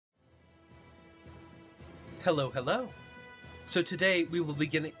Hello, hello. So today we will be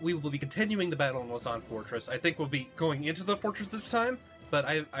continuing the battle in Lhazan Fortress. I think we'll be going into the fortress this time, but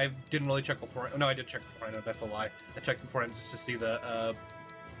I didn't really check before. No, I did check before. I know that's a lie. I checked beforehand just to see the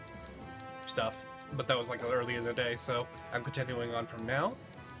stuff, but that was like early in the day, so I'm continuing on from now.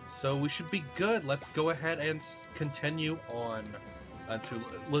 So we should be good. Let's go ahead and continue on to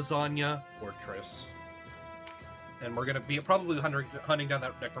Lasagna Fortress. And we're gonna be probably hunting down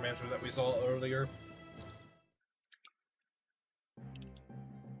that necromancer that we saw earlier.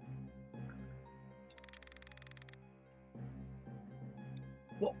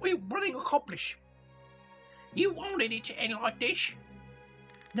 What will running accomplish? You wanted it to end like this?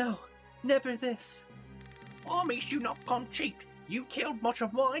 No, never this. Armies do not come cheap. You killed much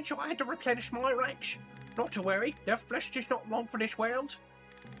of mine, so I had to replenish my ranks. Not to worry, their flesh is not long for this world.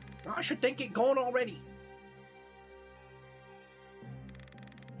 I should think it gone already.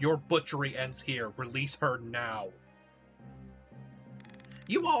 Your butchery ends here. Release her now.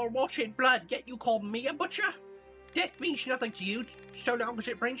 You are washing blood, yet you call me a butcher? Death means nothing to you, so long as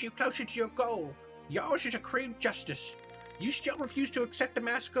it brings you closer to your goal. Yours is a crude justice. You still refuse to accept the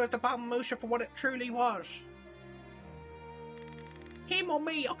massacre of the Balmosha for what it truly was. Him or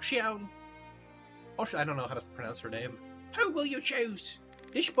me, Oxion? I don't know how to pronounce her name. Who will you choose?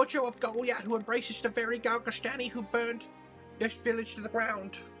 This butcher of Goliath who embraces the very Gargastani who burned this village to the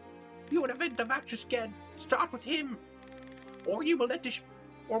ground. You would avenge the Vactus again. Start with him. Or will you let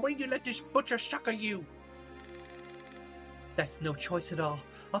this butcher succor you? That's no choice at all.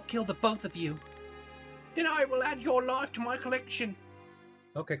 I'll kill the both of you. Then I will add your life to my collection.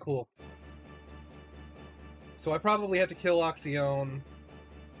 Okay, cool. So I probably have to kill Oxion.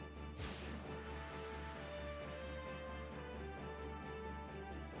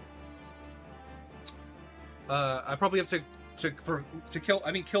 I probably have to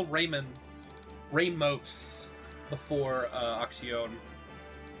kill Ramos before Oxion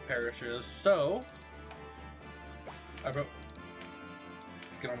perishes. So let's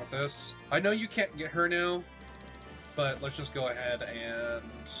get on with this. I know you can't get her now, but let's just go ahead and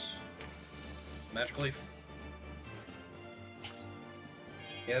Magic Leaf.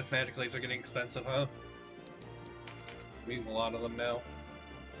 Yeah, these Magic Leaves are getting expensive, huh? We have a lot of them now.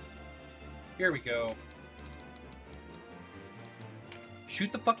 Here we go.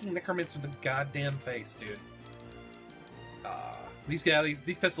 Shoot the fucking necromancer in the goddamn face, dude.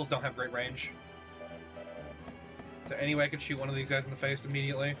 These pistols don't have great range. Is there any way I could shoot one of these guys in the face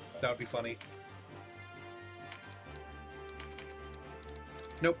immediately? That would be funny.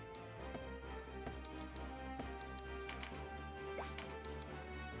 Nope.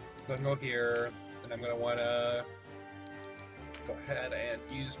 Go ahead and go here, and I'm going to want to go ahead and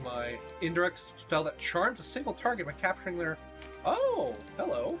use my indirect spell that charms a single target by capturing their... Oh!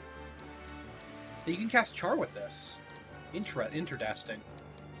 Hello! You can cast Charm with this. Interdasting.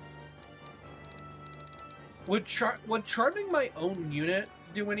 Would charming my own unit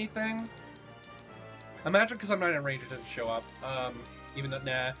do anything? Imagine because I'm not in range, it didn't show up. Even though,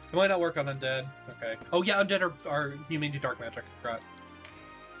 nah. It might not work on undead. Okay. Oh yeah, undead are immune to dark magic. I forgot.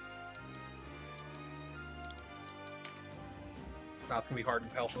 That's gonna be hard to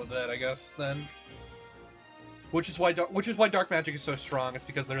repel for the dead, I guess. Then, which is why dark magic is so strong. It's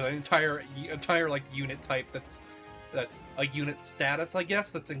because there's an entire like unit type that's a unit status, I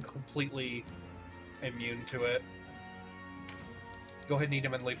guess, that's completely immune to it. Go ahead and need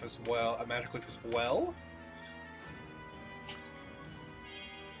him in leaf as well. A magic leaf as well.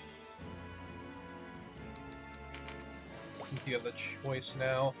 I think you have the choice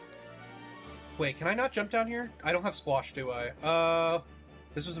now. Wait, can I not jump down here? I don't have squash, do I?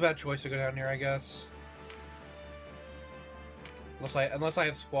 This was a bad choice to go down here, I guess. Unless I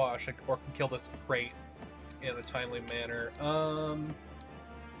have squash, or can kill this crate in a timely manner.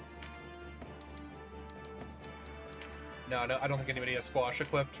 No, I don't think anybody has squash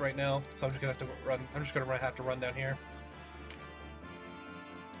equipped right now, so I'm just gonna have to run. I'm just gonna have to run down here.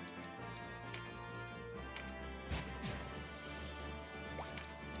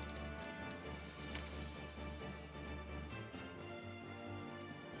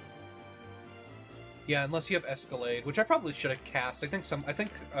 Yeah, unless you have Escalade, which I probably should have cast. I think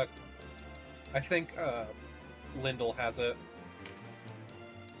Lindell has it.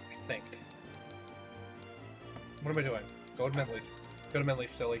 I think. What am I doing? Go to Menleaf. Go to Menleaf,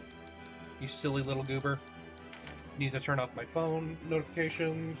 silly. You silly little goober. Need to turn off my phone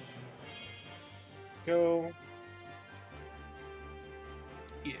notifications. Go.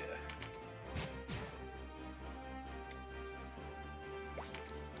 Yeah.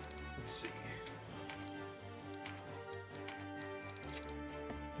 Let's see.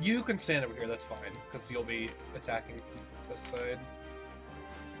 You can stand over here, that's fine, because you'll be attacking from this side.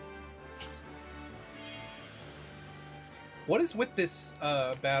 What is with this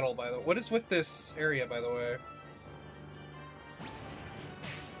battle, by the way? What is with this area, by the way?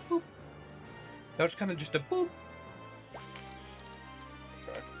 Boop. That was kind of just a boop.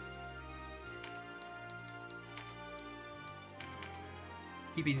 Okay.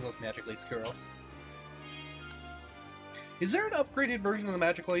 Keep eating those magic leaves, girl. Is there an upgraded version of the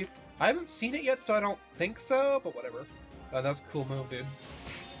magic leaf? I haven't seen it yet, so I don't think so, but whatever. That was a cool move, dude.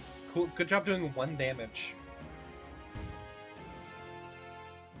 Cool. Good job doing 1 damage.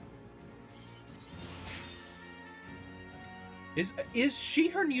 Is she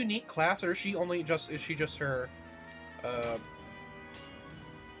her unique class, or is she only just her?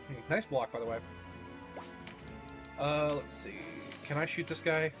 Nice block, by the way. Let's see. Can I shoot this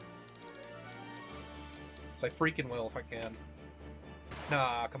guy? So I freaking will if I can.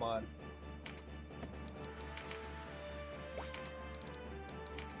 Nah, come on.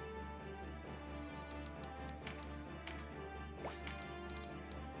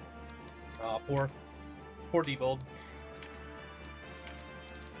 Aw, poor Devold.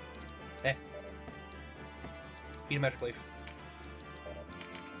 Eat a magic leaf.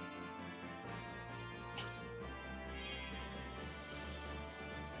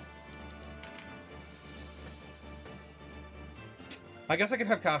 I guess I could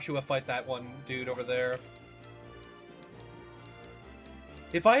have Kashua fight that one dude over there.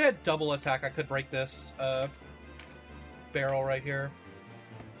 If I had double attack, I could break this barrel right here.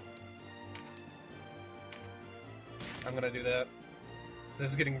 I'm gonna do that. This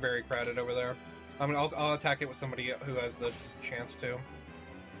is getting very crowded over there. I'll attack it with somebody who has the chance to.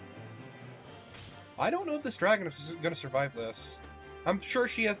 I don't know if this dragon is gonna survive this. I'm sure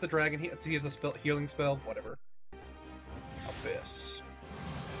she has the dragon. He has a healing spell. Whatever. Abyss.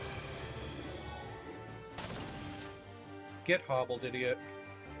 Get hobbled, idiot.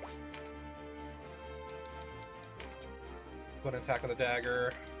 Let's go and attack with a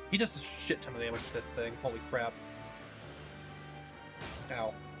dagger. He does a shit ton of damage with this thing. Holy crap.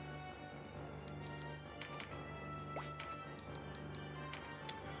 Ow.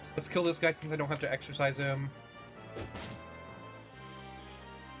 Let's kill this guy since I don't have to exercise him.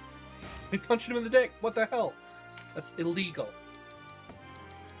 I punched him in the dick! What the hell? That's illegal.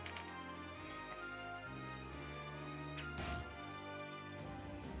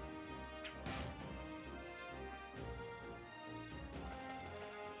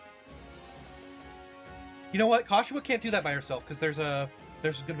 You know what? Kashua can't do that by herself because there's gonna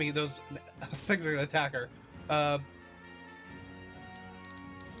be those things that are gonna attack her.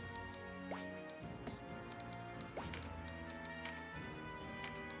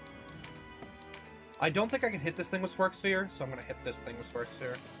 I don't think I can hit this thing with Spark Sphere, so I'm gonna hit this thing with Spark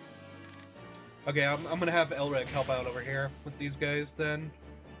Sphere. Okay, I'm gonna have Elric help out over here with these guys then.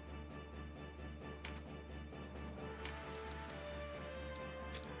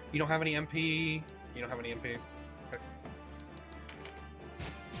 You don't have any MP. You don't have any MP. Okay.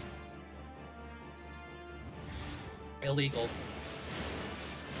 Illegal.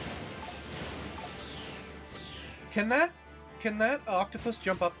 Can that octopus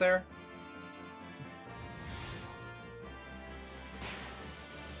jump up there?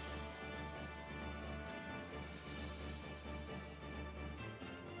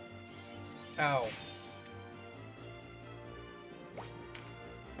 Ow.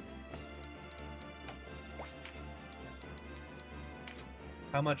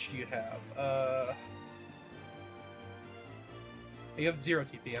 How much do you have? You have 0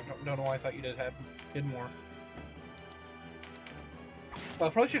 TP. I don't know why I thought you did more. Well,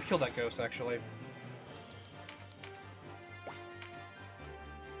 I probably should have killed that ghost, actually.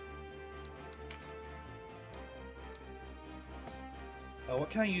 What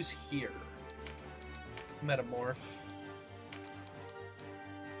can I use here? Metamorph.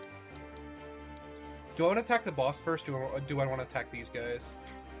 Do I want to attack the boss first, or do I want to attack these guys?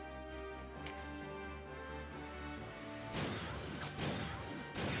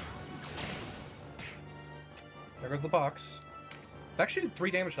 There goes the box. It actually did 3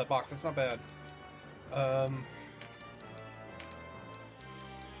 damage to that box, that's not bad.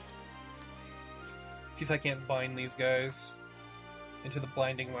 See if I can't bind these guys into the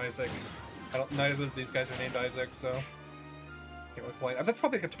blinding Isaac. Neither of these guys are named Isaac, so can't really blind. That's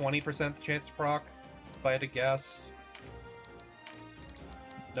probably like a 20% chance to proc, if I had to guess.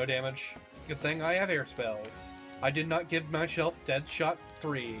 No damage. Good thing I have air spells. I did not give myself Deadshot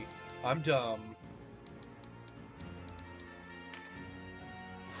 3. I'm dumb.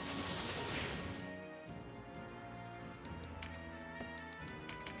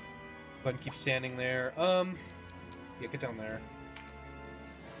 ahead and keep standing there. Yeah, get down there.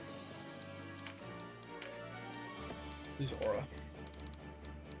 Lose aura.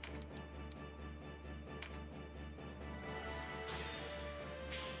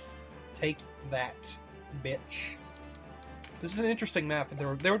 Take that, bitch. This is an interesting map.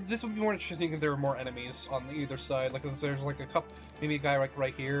 This would be more interesting if there were more enemies on either side. Like if there's like a couple, maybe a guy like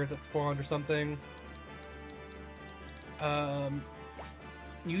right here that spawned or something.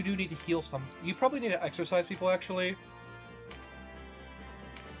 You do need to heal some. You probably need to exercise people actually.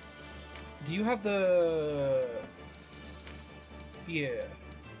 Do you have the? Yeah.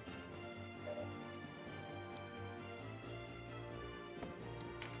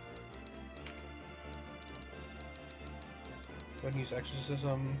 Go ahead and use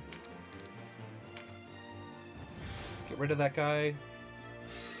exorcism. Get rid of that guy.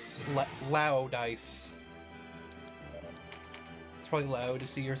 Lao dice. It's probably loud to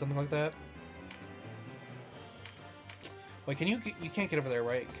see or something like that. Wait, can you can't get over there,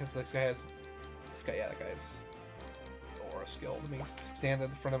 right? Because this guy has yeah, that guy's aura skill. Let me stand in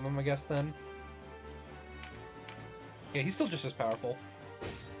front of him, I guess. Then. Yeah, he's still just as powerful.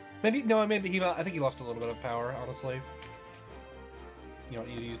 Maybe no, maybe I think he lost a little bit of power, honestly. You don't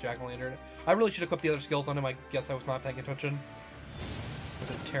need to use Jack-o'-lantern. I really should equip the other skills on him. I guess I was not paying attention.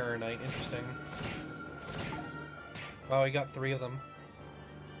 With a Terror Knight, interesting. Wow, he got 3 of them.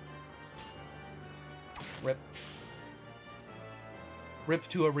 Rip. Rip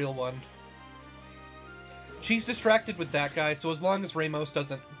to a real one. She's distracted with that guy, so as long as Ramos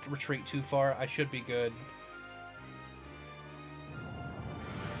doesn't retreat too far, I should be good.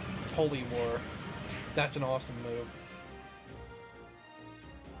 Holy War. That's an awesome move.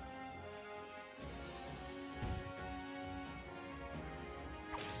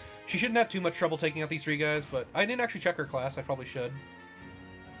 She shouldn't have too much trouble taking out these 3 guys, but I didn't actually check her class. I probably should.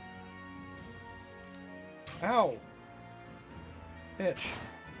 Ow! Bitch.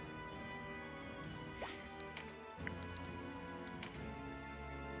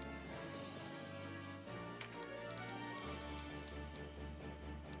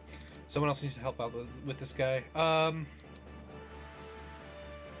 Someone else needs to help out with this guy.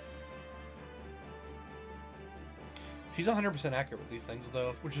 She's 100% accurate with these things,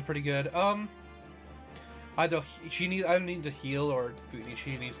 though, which is pretty good. Either I need to heal, or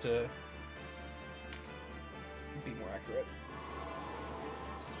she needs to be more accurate.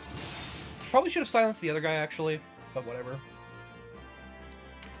 Probably should have silenced the other guy, actually, but whatever.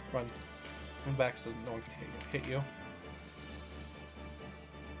 Run back so no one can hit you.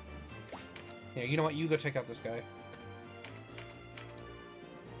 Yeah, you know what? You go take out this guy.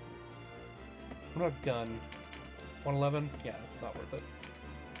 What about a gun? 111? Yeah, it's not worth it.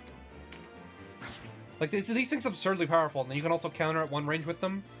 Like, these things are absurdly powerful, and then you can also counter at 1 range with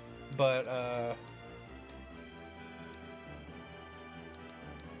them, but,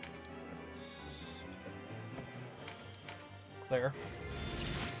 there.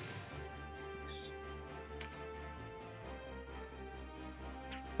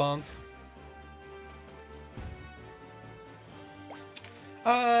 Bonk.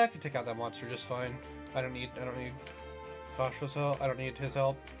 I can take out that monster just fine. I don't need Josh's help. I don't need his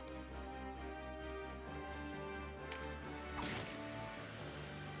help.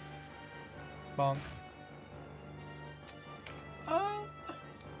 Bonk.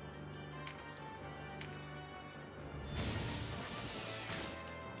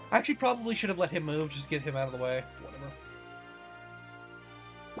 I actually probably should have let him move, just get him out of the way. Whatever.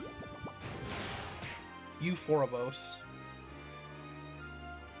 You Forabos.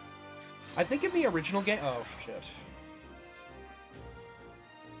 I think in the original game... Oh, shit.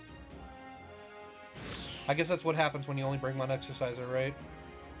 I guess that's what happens when you only bring 1 exerciser, right?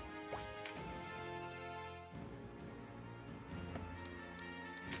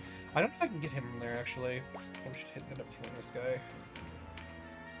 I don't know if I can get him in there, actually. I should end up killing this guy.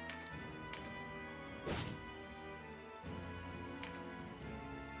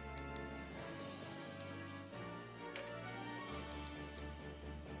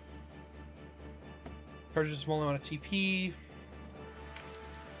 Charges a small amount of TP.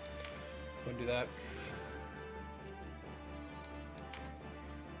 Go and do that.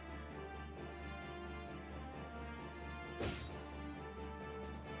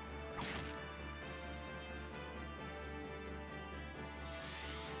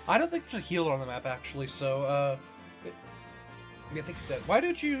 I don't think there's a healer on the map, actually, so, I think it's dead. Why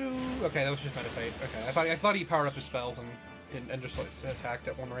did you... Okay, that was just meditate. Okay, I thought he powered up his spells and just, like, attacked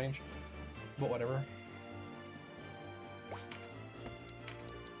at 1 range. But whatever.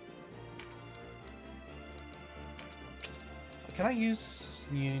 Can I use...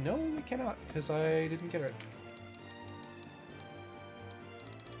 No, I cannot, because I didn't get it.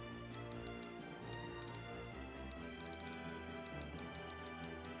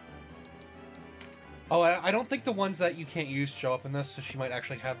 Oh, I don't think the ones that you can't use show up in this, so she might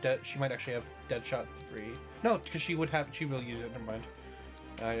actually have Deadshot 3. No, because she will use it, never mind.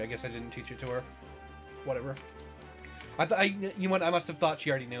 I guess I didn't teach it to her. Whatever. You know what, I must have thought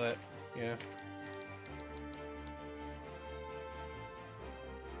she already knew it. Yeah.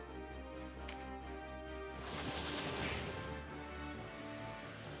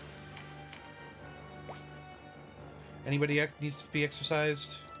 Anybody needs to be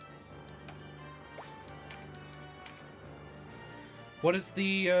exercised? What is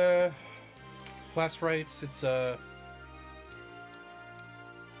the, last rites? It's,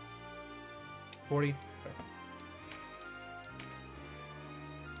 40?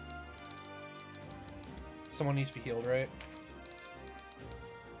 Someone needs to be healed, right?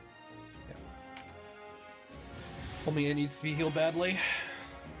 Yeah. Only it needs to be healed badly.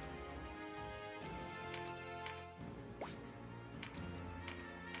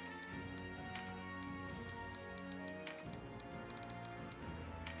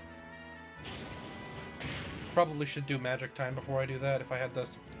 Probably should do magic time before I do that if I had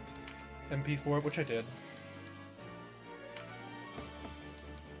this MP for it, which I did.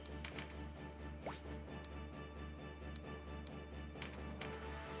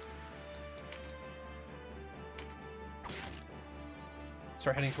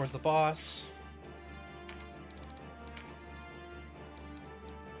 Start heading towards the boss.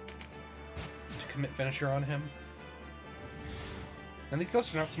 To commit finisher on him. And these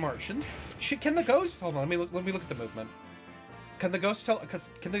ghosts are not smart. Can the ghosts? Hold on, let me look at the movement. Can the ghosts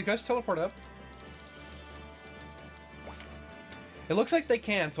teleport up? It looks like they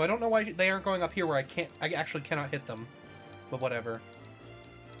can, so I don't know why they aren't going up here where I actually cannot hit them. But whatever.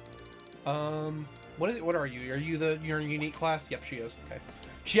 What are you? Are you your unique class? Yep, she is. Okay.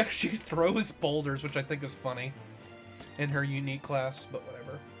 She actually throws boulders, which I think is funny in her unique class, but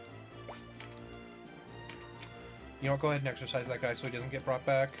whatever. You know what, go ahead and exercise that guy so he doesn't get brought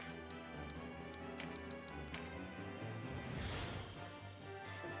back.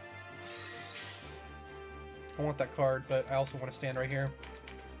 I want that card, but I also want to stand right here.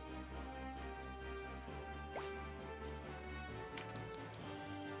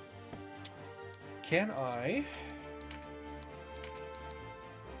 Can I...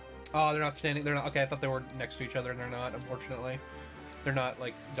 Oh, they're not standing. They're not... Okay, I thought they were next to each other, and they're not, unfortunately. They're not,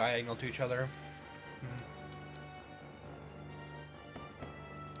 like, diagonal to each other.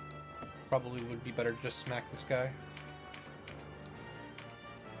 Probably would be better to just smack this guy.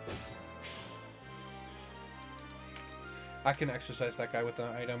 I can exercise that guy with an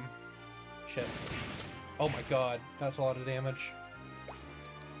item. Shit. Oh my god, that's a lot of damage.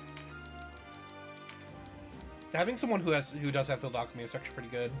 Having someone who does have field alchemy is actually pretty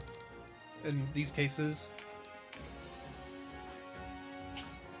good in these cases.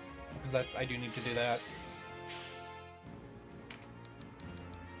 Because I do need to do that.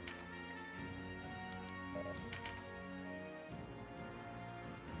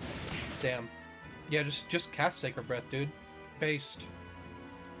 Damn. Yeah, just cast Sacred Breath, dude. Based.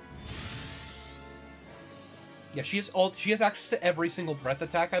 Yeah, she has access to every single breath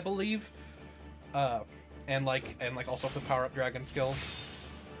attack, I believe. And also the power-up dragon skills.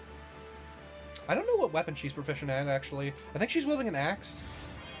 I don't know what weapon she's proficient at, actually. I think she's wielding an axe.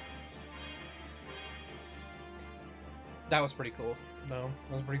 That was pretty cool. No,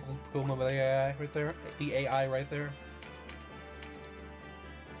 that was a pretty cool move of the AI right there. The AI right there.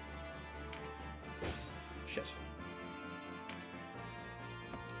 Shit.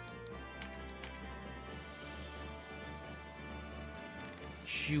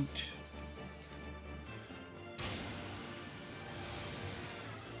 Shoot.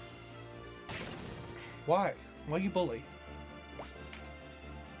 Why? Why you bully?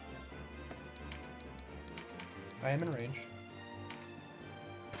 I am in range.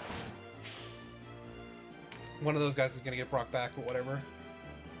 One of those guys is gonna get brought back, but whatever.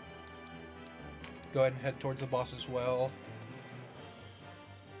 Go ahead and head towards the boss as well.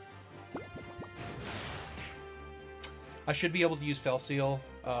 I should be able to use Fell Seal.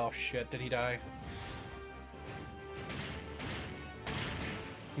 Oh shit, did he die?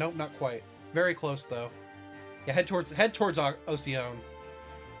 Nope, not quite. Very close though. Yeah, head towards Ocean.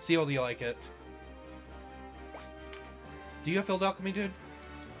 See how you like it. Do you have Field Alchemy, dude?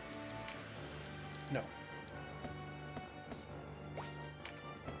 No.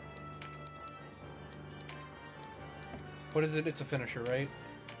 What is it? It's a finisher, right?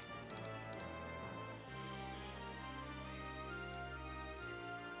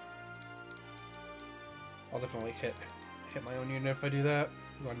 I'll definitely hit my own unit if I do that.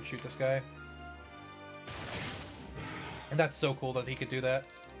 Go ahead and shoot this guy. And that's so cool that he could do that.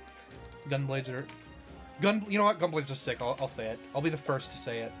 Gunblades are... You know what? Gunblades are sick. I'll say it. I'll be the first to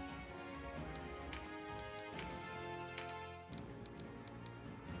say it.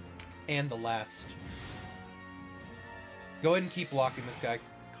 And the last. Go ahead and keep blocking this guy,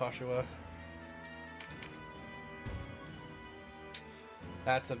 Kashua.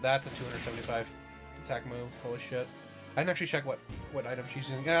 That's a 275 attack move. Holy shit. I didn't actually check what item she's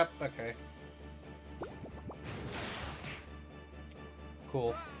using. Yep, okay.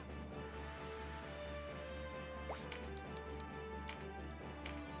 Cool.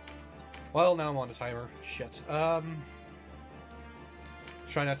 Well, now I'm on a timer. Shit. Try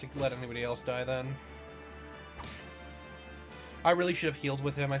not to let anybody else die then. I really should have healed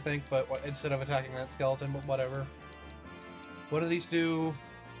with him, I think, but instead of attacking that skeleton, but whatever. What do these do?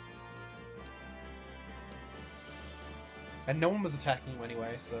 And no one was attacking you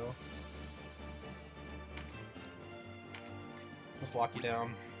anyway, so... Let's lock you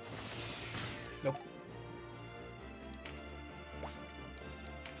down. Nope.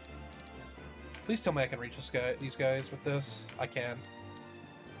 Please tell me I can reach these guys with this. I can.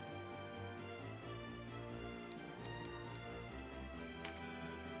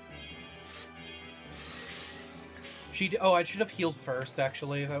 Oh, I should have healed first,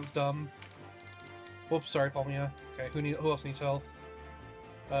 actually. That was dumb. Whoops, sorry, Palmia. Okay, who else needs health?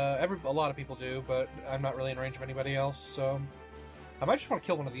 A lot of people do, but I'm not really in range of anybody else, so... I might just want to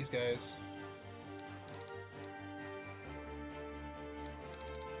kill one of these guys.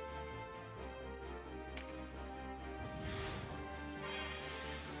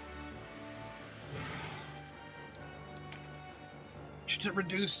 Just to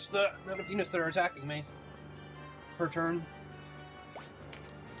reduce the amount of units that are attacking me. Per turn.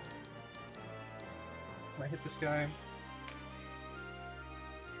 Can I hit this guy?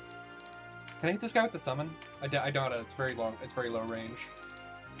 Can I hit this guy with the summon? I doubt it. It's very long. It's very low range.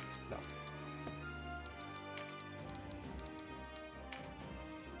 No.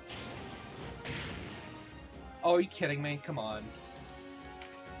 Oh, are you kidding me? Come on.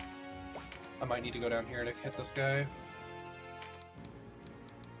 I might need to go down here to hit this guy.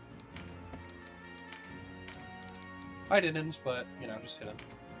 I didn't, but, you know, just hit him.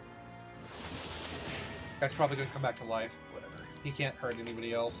 Guy's probably gonna come back to life. Whatever. He can't hurt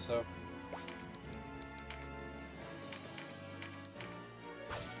anybody else, so...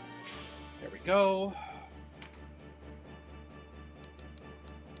 There we go.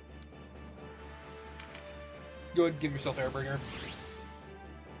 Go ahead and give yourself Airbringer.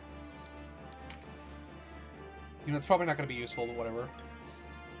 You know, it's probably not gonna be useful, but whatever.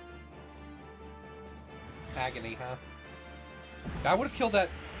 Agony, huh? I would have killed that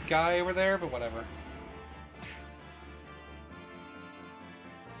guy over there, but whatever.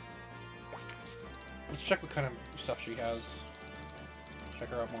 Let's check what kind of stuff she has. Check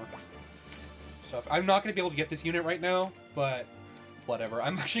her out more. Stuff. I'm not going to be able to get this unit right now, but whatever.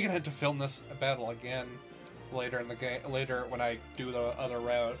 I'm actually going to have to film this battle again later in the game, later when I do the other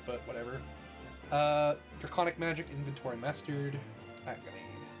route, but whatever. Draconic Magic, Inventory Mastered, Agony.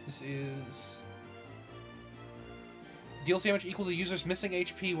 This is... Deals damage equal to the user's missing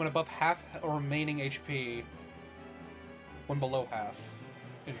HP when above half or remaining HP when below half.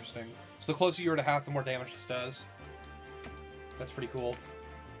 Interesting. So the closer you are to half, the more damage this does. That's pretty cool.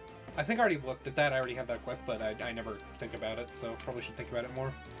 I think I already looked at that. I already have that equipped, but I never think about it, so probably should think about it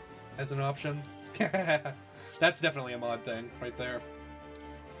more as an option. That's definitely a mod thing right there.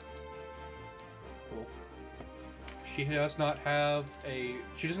 Cool. She does not have a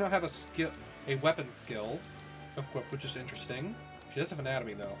weapon skill equipped, which is interesting. She does have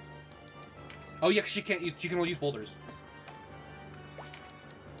anatomy though. Oh yeah, 'cause she can only use boulders.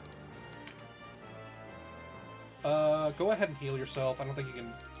 Go ahead and heal yourself. I don't think you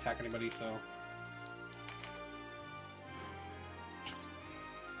can attack anybody, so.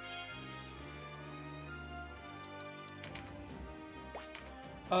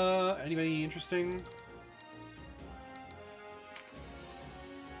 Anybody interesting?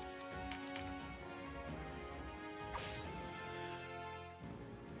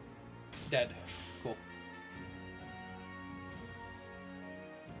 Dead. Cool.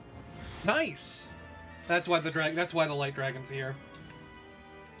 Nice! That's why the light dragon's here.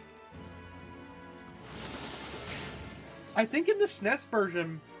 I think in the SNES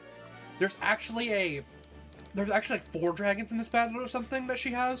version, there's actually like 4 dragons in this battle or something that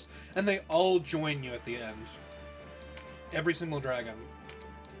she has, and they all join you at the end. Every single dragon.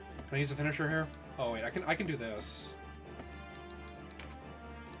 Can I use a finisher here? Oh wait, I can do this.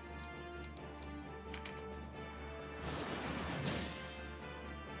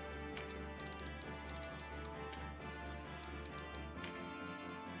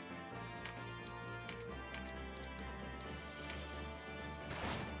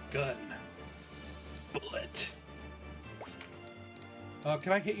 gun. Bullet.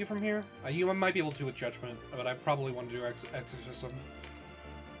 Can I hit you from here? You might be able to with Judgment, but I probably want to do Exorcism.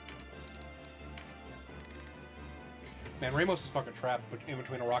 Man, Ramos is fucking trapped in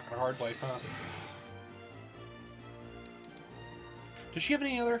between a rock and a hard place, huh? Does she have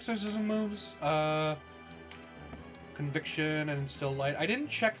any other Exorcism moves? Conviction and Instill Light. I didn't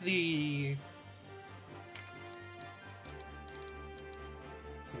check the...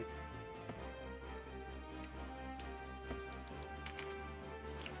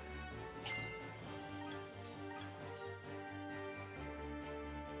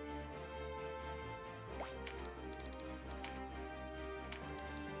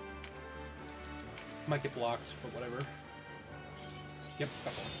 Might get blocked, but whatever. Yep,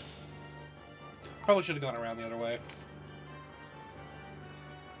 got blocked. Probably should have gone around the other way.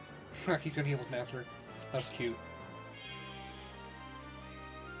 He's gonna heal his master. That's cute.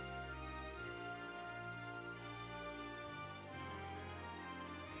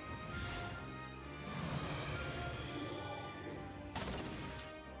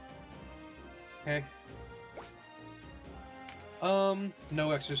 Okay.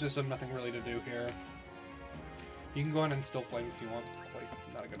 No exorcism, nothing really to do here. You can go on and still flame if you want. Probably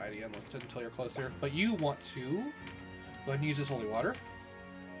not a good idea until you're closer. But you want to go ahead and use this holy water.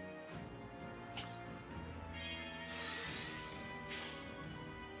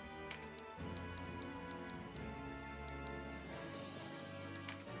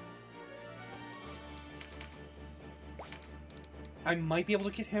 I might be able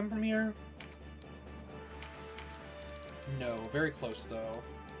to get him from here. No, very close though.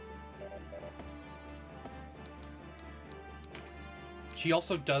 She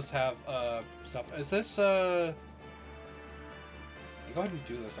also does have stuff. Is this go ahead and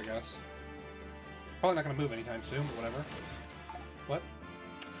do this, I guess. Probably not gonna move anytime soon, but whatever. What?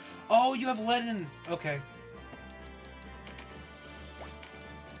 Oh, you have lead. Okay.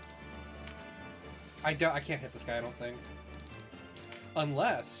 I can't hit this guy, I don't think.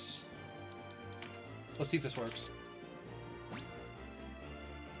 Unless... Let's see if this works.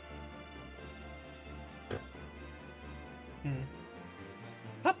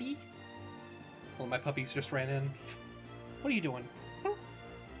 Puppy! Well, my puppies just ran in. What are you doing? Here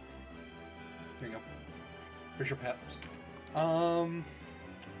you go. Here's your pets.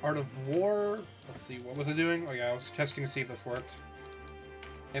 Art of War. Let's see, what was I doing? Oh yeah, I was testing to see if this worked.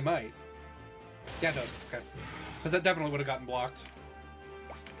 It might. Yeah, it does. Okay. Because that definitely would have gotten blocked.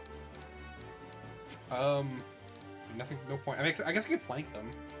 Nothing, no point. I mean, I guess I could flank them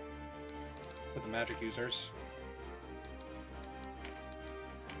with the magic users.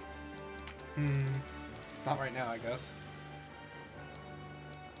 Not right now, I guess.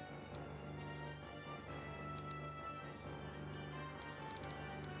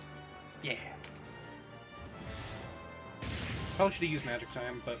 Yeah. Probably should have used magic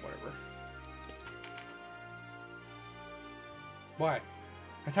time, but whatever. Why?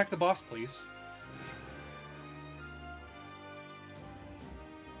 Attack the boss, please.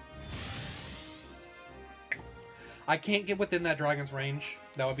 I can't get within that dragon's range.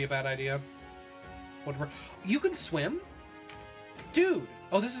 That would be a bad idea. Whatever. You can swim? Dude!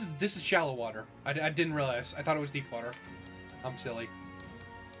 Oh, this is shallow water. I didn't realize. I thought it was deep water. I'm silly.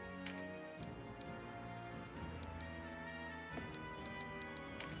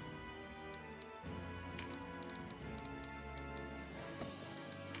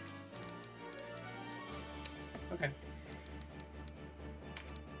 Okay.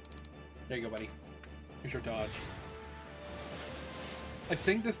 There you go, buddy. Here's your dodge. I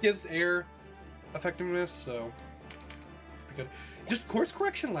think this gives air effectiveness, so pretty good. Just course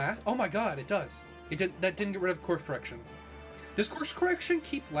correction last? Oh my god, it does. It did. That didn't get rid of course correction. Does course correction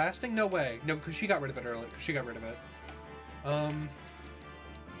keep lasting? No way. No, because she got rid of it earlier. She got rid of it.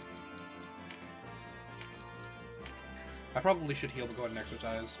 I probably should heal, but go ahead and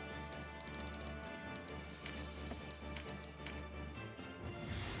exercise.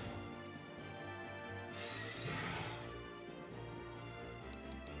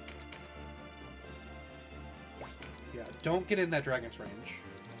 Don't get in that dragon's range.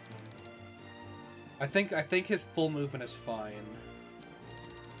 I think his full movement is fine.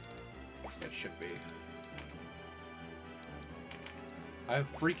 It should be. I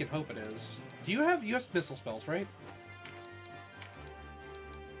freaking hope it is. Do you have missile spells, right?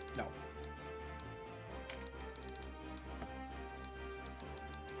 No.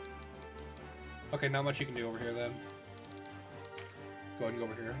 Okay, not much you can do over here then. Go ahead and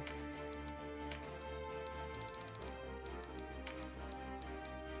go over here.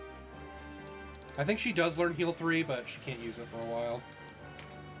 I think she does learn heal 3, but she can't use it for a while.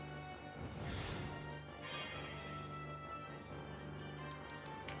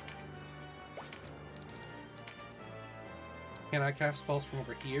 Can I cast spells from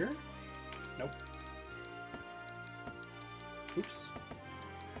over here? Nope. Oops.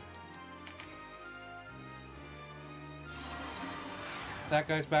 That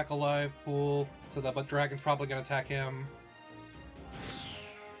guy's back alive. Cool. So the dragon's probably gonna attack him.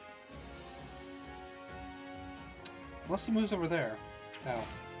 Unless he moves over there. Oh.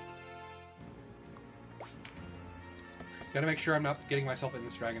 Gotta make sure I'm not getting myself in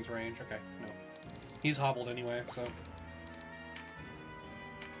this dragon's range. Okay, no. He's hobbled anyway, so...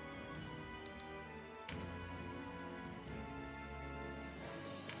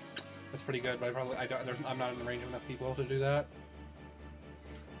 That's pretty good, but I'm not in the range of enough people to do that.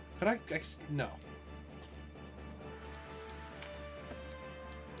 Could I no.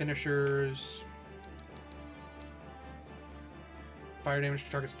 Finishers... Fire damage to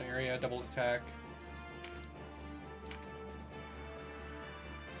targets in an area, double attack.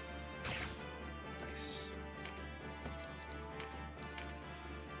 Nice.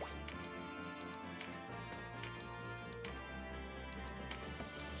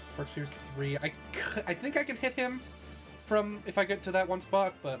 Spark Sphere's 3. I think I can hit him from if I get to that one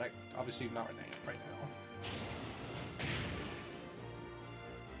spot, but I obviously not right now.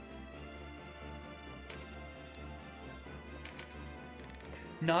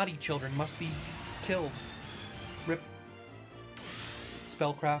 Naughty children must be killed. Rip.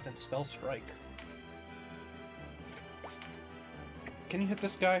 Spellcraft and Spell Strike. Can you hit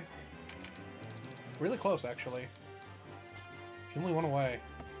this guy? Really close, actually. She only went away.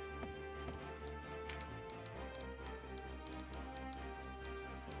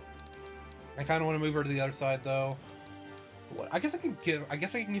 I kind of want to move her to the other side, though. What? I guess I can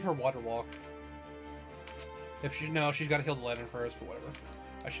give her Water Walk. If she's got to heal the lantern first, but whatever.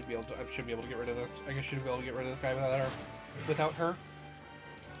 I should be able to get rid of this. I guess I should be able to get rid of this guy without her.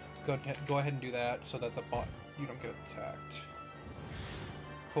 Go ahead and do that so that you don't get attacked.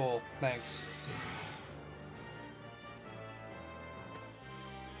 Cool. Thanks.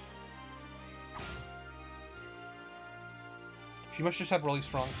 She must just have really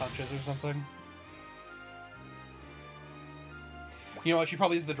strong punches or something. You know what? She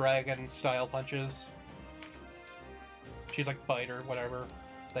probably has the dragon style punches. She's like bite or whatever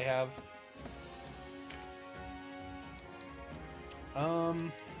they have. I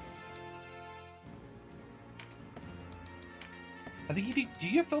think do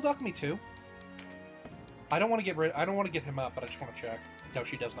you have Filled Alchemy too? I don't want to get him up, but I just want to check. No,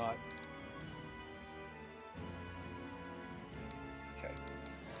 she does not. Okay.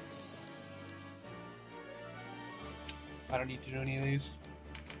 I don't need to do any of these.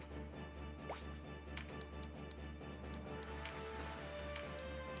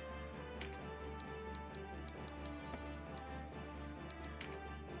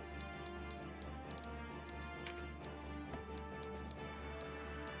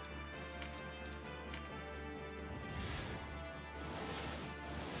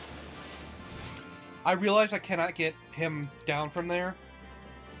 I realize I cannot get him down from there.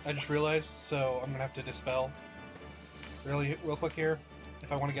 I just realized, so I'm gonna have to dispel real quick here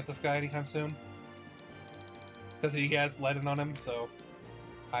if I want to get this guy anytime soon. Because he has leaden on him, so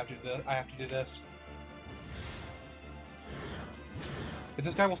I have to do this. If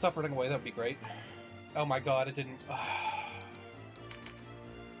this guy will stop running away, that would be great. Oh my god, it didn't.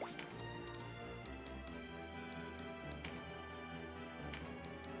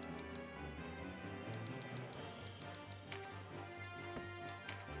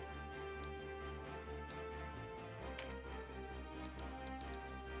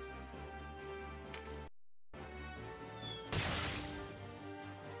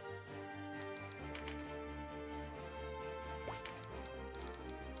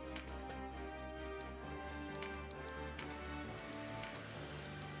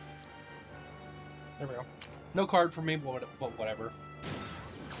 There we go. No card for me, but whatever.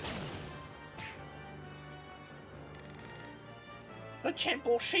 The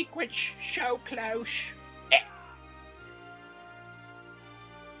temple secrets so close.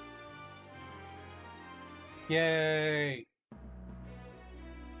 Yay!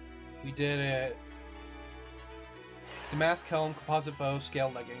 We did it. Damask Helm, Composite Bow,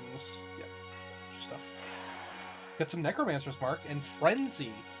 Scale Leggings. Yep. Stuff. Got some Necromancer's Mark and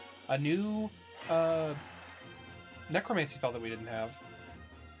Frenzy. A new necromancy spell that we didn't have.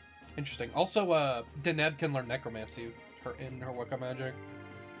 Interesting. Also, Deneb can learn necromancy in her Wicca magic.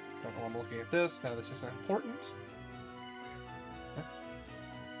 Don't know why I'm looking at this. Now this isn't important. Okay.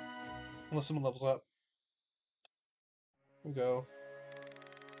 Unless someone levels up. We'll go.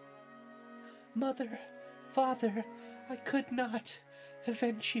 Mother, Father, I could not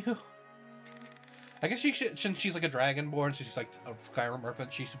avenge you. I guess since she's like a dragonborn, so she's like a Skyrim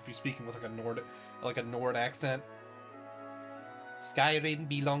merchant, she should be speaking with like a Nord accent. Skyrim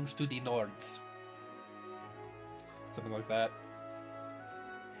belongs to the Nords. Something like that.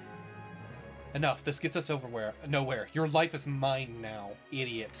 Enough. This gets us nowhere. Your life is mine now,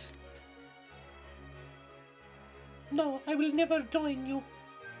 idiot. No, I will never join you.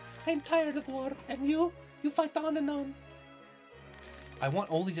 I'm tired of war, and you fight on and on. I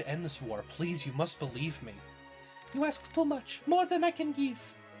want only to end this war. Please, you must believe me. You ask too much, more than I can give.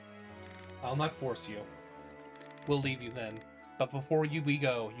 I'll not force you. We'll leave you then. But before we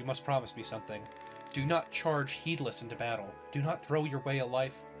go, you must promise me something. Do not charge heedless into battle. Do not throw your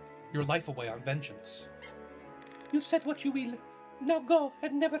life away on vengeance. You've said what you will. Now go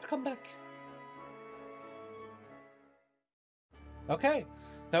and never come back. Okay.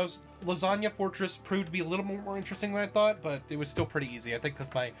 That was Lasagna Fortress. Proved to be a little more interesting than I thought, but it was still pretty easy. I think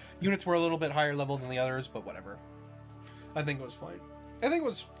because my units were a little bit higher level than the others, but whatever. I think it was fine. I think it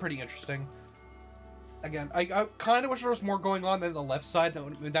was pretty interesting. Again, I kind of wish there was more going on than the left side. That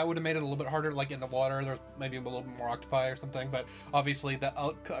would have made it a little bit harder, like in the water. There's maybe a little bit more octopi or something, but obviously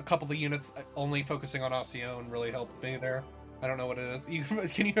a couple of the units only focusing on Alcyone really helped me there. I don't know what it is.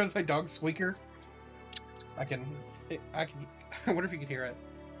 Can you hear my dog squeaker? I can. I wonder if you can hear it.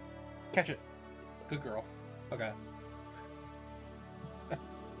 Catch it. Good girl. Okay.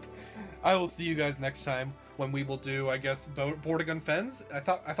 I will see you guys next time when we will do, I guess, Bordigan Fens. I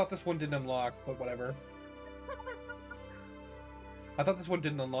thought this one didn't unlock, but whatever. I thought this one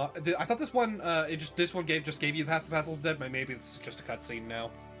didn't unlock. I thought this one, this one just gave you the Path of the Dead. Maybe it's just a cutscene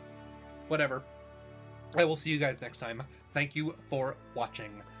now. Whatever. I will see you guys next time. Thank you for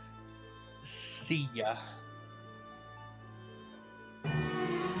watching. See ya.